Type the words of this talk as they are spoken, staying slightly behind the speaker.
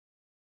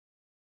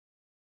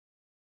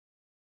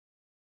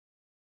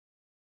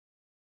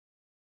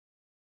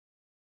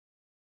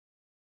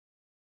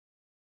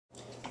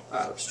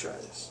Alright, let's try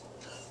this.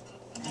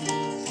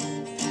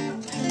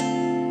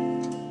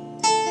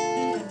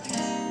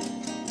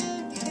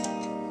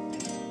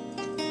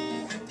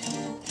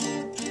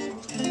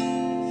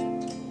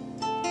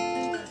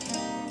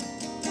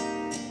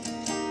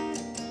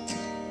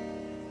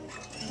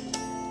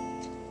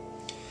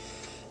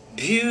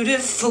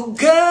 Beautiful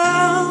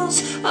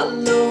girls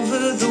all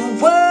over the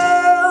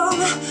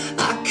world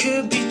I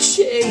could be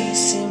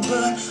chasing,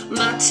 but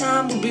my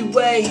time would be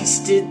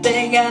wasted.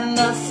 They got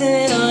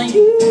nothing on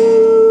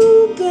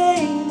you,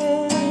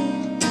 baby.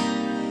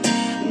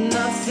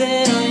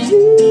 Nothing on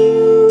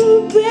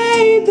you,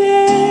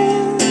 baby.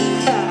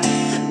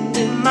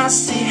 They might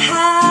say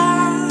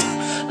hi,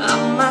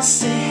 I might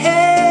say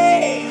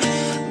hey,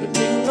 but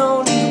they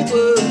don't need to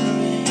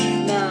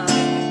worry now.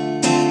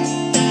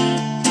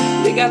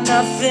 They got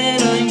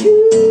nothing on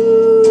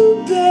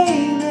you,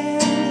 baby.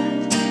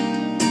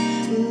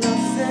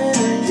 Nothing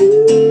on you,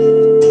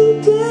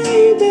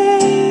 baby.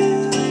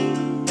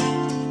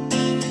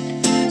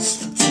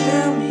 So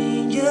tell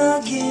me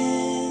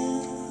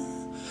again,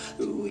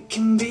 we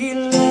can be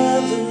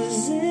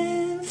lovers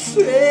and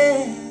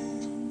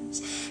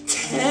friends.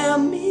 Tell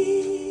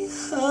me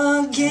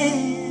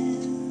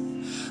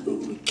again,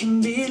 we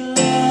can be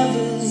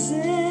lovers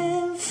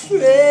and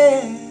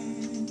friends.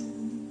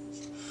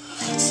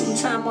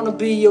 Sometime wanna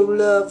be your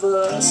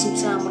lover,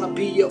 sometime wanna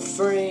be your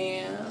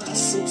friend,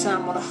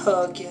 sometime wanna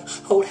hug you,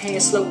 hold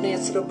hands, slow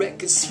dance to the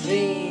record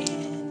spin.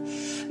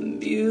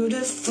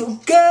 Beautiful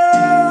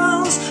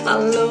girls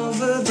all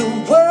over the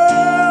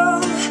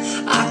world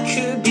I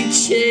could be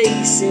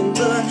chasing,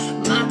 but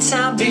my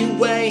time be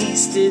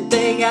wasted.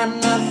 They got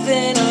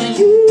nothing on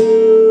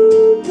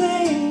you,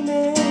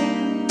 baby.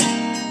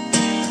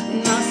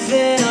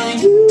 Nothing on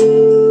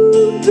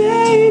you,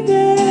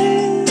 baby.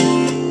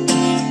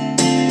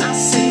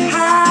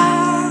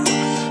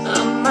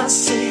 I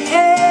say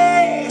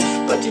hey,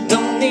 but you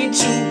don't need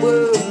to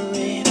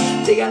worry.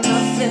 They got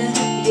nothing,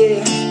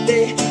 yeah,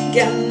 they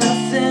got